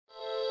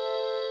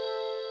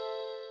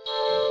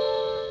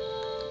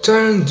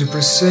Turn to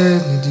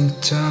present, needing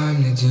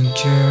time, needing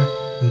care.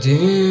 In the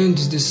end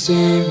is the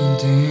same, in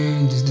the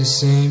end is the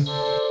same.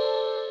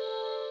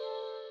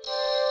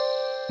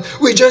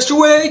 We just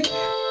awake.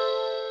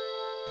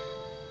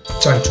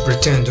 Time to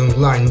pretend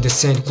online in the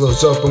sand,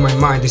 close up on my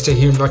mind, they say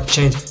here not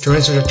change. To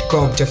answer that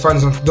come, the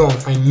final not done.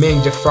 I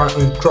make the far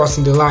and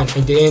crossing the line,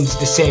 and the end is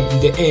the same, in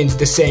the end is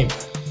the same.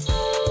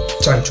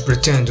 Time to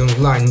pretend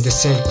online in the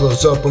sand,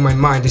 close up on my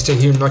mind, they say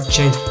here not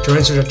change. To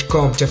answer that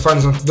come, the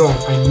final not done.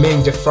 I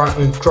make the far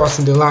and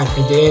crossing the line,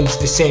 and the end is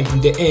the same, in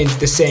the end is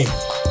the same.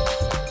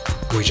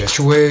 We just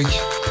awake.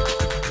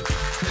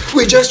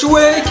 We just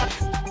awake.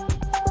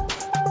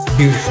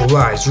 Beautiful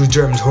lies,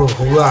 redreamed her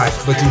whole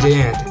life, but in the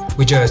end,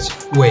 we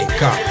just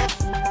wake up.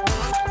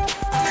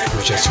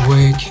 We just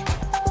wake.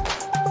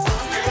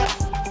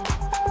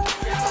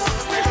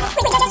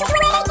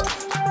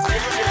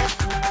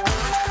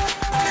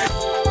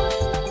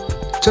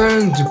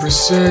 Turn to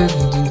present,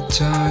 needing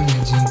time,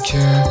 needing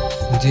care.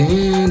 In the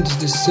end is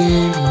the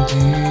same, in the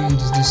end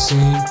is the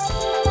same.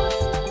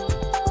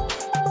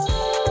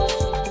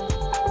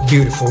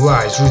 Beautiful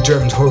lies,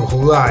 redreamed her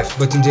whole life,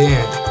 but in the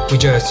end, we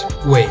just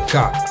wake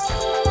up.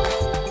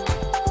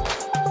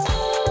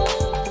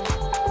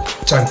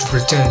 Time to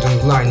pretend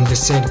online in the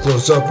sand,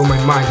 close up on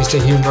my mind, they say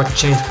here not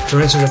change. To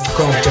answer that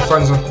come, the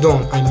final's not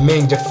done. I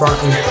make the far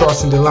and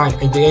crossing the line,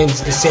 and the end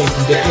is the same,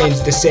 and the end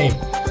is the same.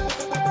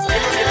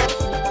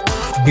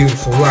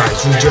 Beautiful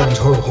lies, redreamed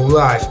her whole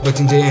life, but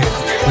in the end,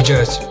 we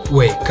just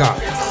wake up.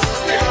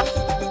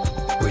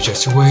 We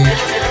just wake.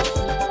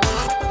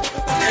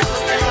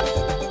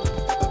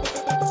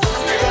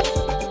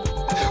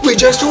 We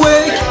just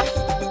wake.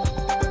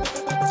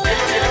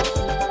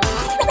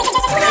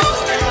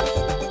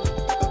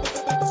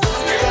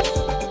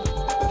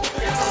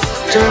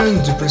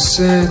 Turn to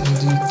present,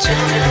 needing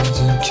time,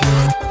 needing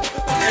care.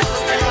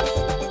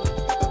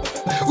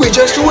 We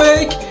just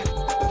awake.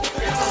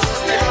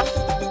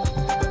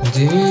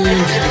 The end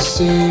is the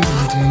same, the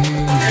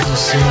end is the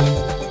same.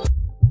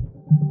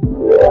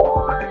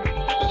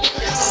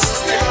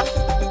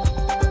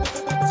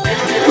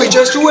 We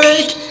just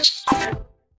awake.